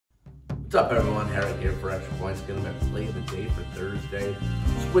What's up, everyone? Harry here for Extra Points. Gonna be play of the day for Thursday.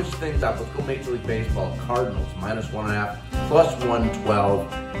 Switch things up. Let's go Major League Baseball. Cardinals -1.5, +112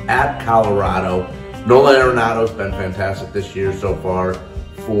 at Colorado. Nolan Arenado's been fantastic this year so far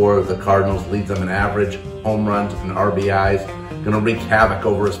for the Cardinals. Leads them in average, home runs, and RBIs. Gonna wreak havoc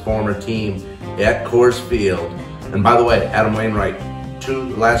over his former team at Coors Field. And by the way, Adam Wainwright,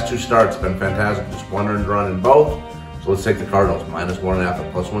 last two starts have been fantastic. Just one earned run in both. So let's take the Cardinals -1.5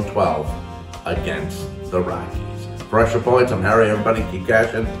 at +112 against the Rockies. For Extra Points, I'm Harry. Everybody keep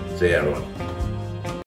cashing. See you, everyone.